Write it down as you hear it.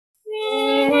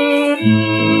There's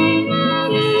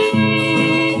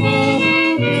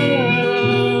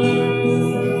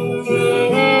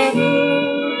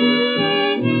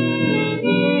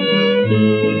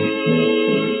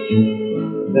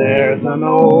an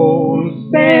old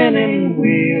spinning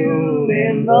wheel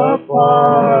in the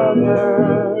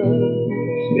parlor,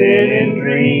 spinning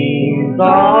dreams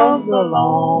of the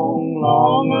long,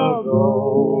 long ago.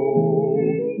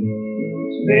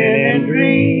 Spinning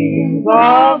dreams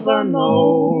of an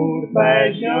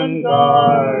old-fashioned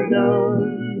garden,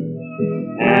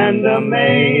 and a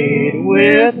maid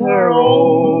with her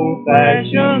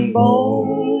old-fashioned bow.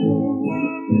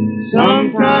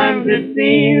 Sometimes it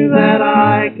seems that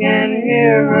I can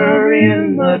hear her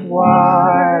in the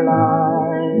twilight,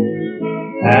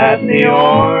 at the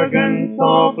organ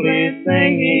softly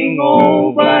singing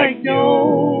Old Black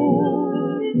Joe.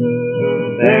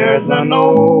 There's an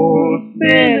old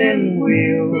spinning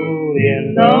wheel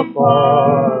in the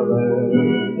parlor,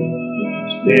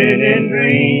 spinning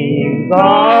dreams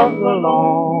of the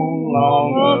long,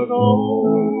 long ago.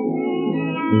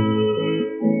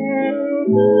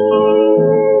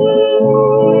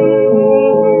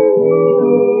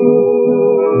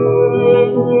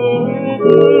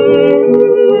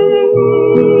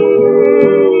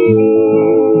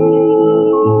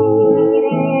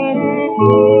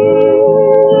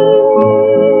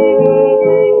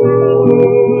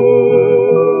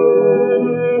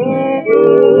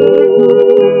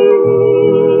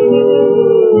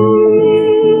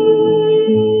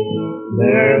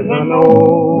 There's an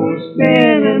old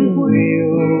spinning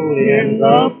wheel in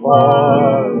the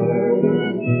parlor,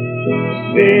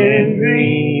 spinning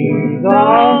dreams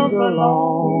of the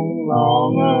long,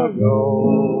 long ago.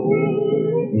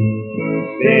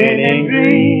 Spinning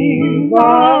dreams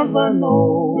of an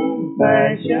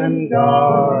old-fashioned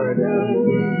garden,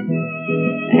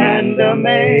 and a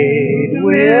maid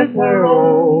with her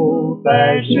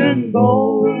old-fashioned bow.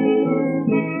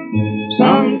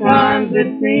 Sometimes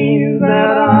it seems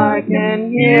that I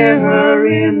can hear her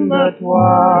in the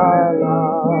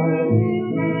twilight,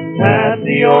 at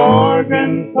the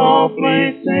organ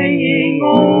softly singing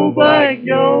Old Black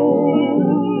Joe.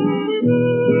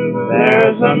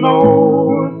 There's an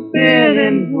old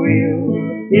spinning wheel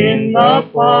in the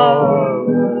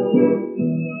parlor,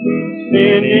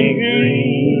 spinning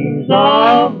dreams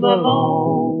of the long